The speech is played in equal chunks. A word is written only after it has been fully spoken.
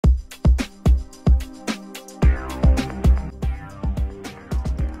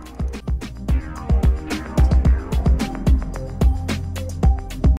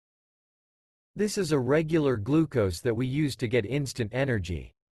This is a regular glucose that we use to get instant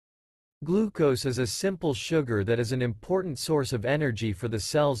energy. Glucose is a simple sugar that is an important source of energy for the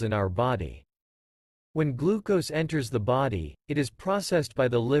cells in our body. When glucose enters the body, it is processed by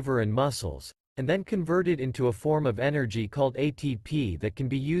the liver and muscles, and then converted into a form of energy called ATP that can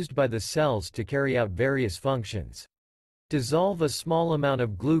be used by the cells to carry out various functions. Dissolve a small amount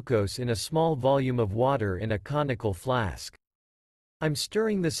of glucose in a small volume of water in a conical flask. I'm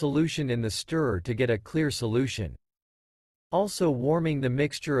stirring the solution in the stirrer to get a clear solution. Also, warming the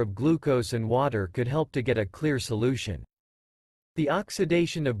mixture of glucose and water could help to get a clear solution. The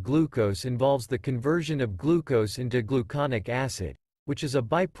oxidation of glucose involves the conversion of glucose into gluconic acid, which is a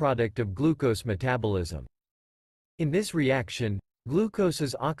byproduct of glucose metabolism. In this reaction, glucose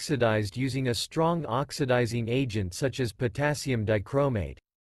is oxidized using a strong oxidizing agent such as potassium dichromate,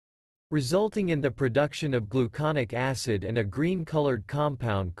 resulting in the production of gluconic acid and a green-colored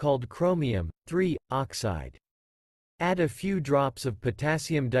compound called chromium oxide. Add a few drops of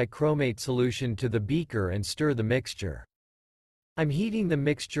potassium dichromate solution to the beaker and stir the mixture. I'm heating the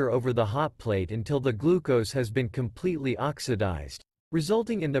mixture over the hot plate until the glucose has been completely oxidized,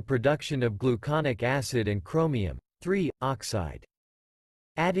 resulting in the production of gluconic acid and chromium oxide.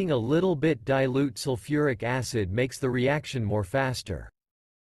 Adding a little bit dilute sulfuric acid makes the reaction more faster.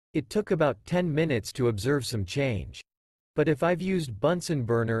 It took about 10 minutes to observe some change. But if I've used Bunsen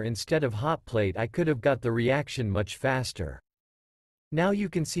burner instead of hot plate, I could have got the reaction much faster. Now you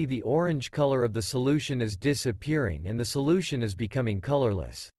can see the orange color of the solution is disappearing and the solution is becoming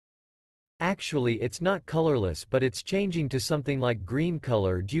colorless. Actually, it's not colorless, but it's changing to something like green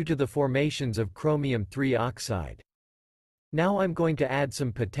color due to the formations of chromium oxide. Now I'm going to add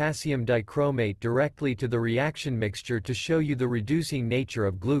some potassium dichromate directly to the reaction mixture to show you the reducing nature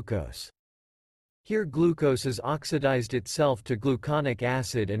of glucose. Here glucose has oxidized itself to gluconic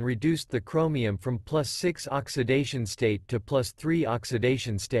acid and reduced the chromium from +6 oxidation state to +3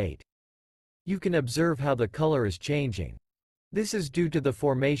 oxidation state. You can observe how the color is changing. This is due to the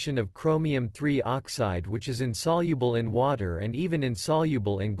formation of chromium oxide, which is insoluble in water and even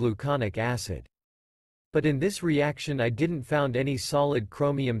insoluble in gluconic acid. But in this reaction I didn't found any solid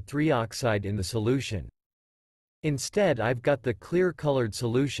chromium oxide in the solution. Instead I've got the clear colored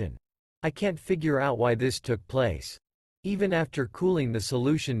solution. I can't figure out why this took place. Even after cooling the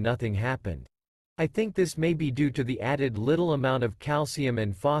solution nothing happened. I think this may be due to the added little amount of calcium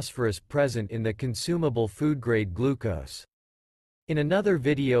and phosphorus present in the consumable food-grade glucose. In another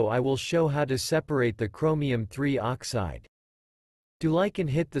video I will show how to separate the chromium oxide. Do like and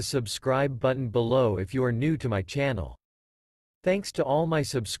hit the subscribe button below if you are new to my channel. Thanks to all my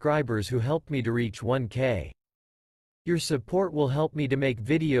subscribers who helped me to reach 1K. Your support will help me to make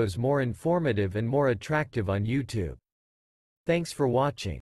videos more informative and more attractive on YouTube. Thanks for watching.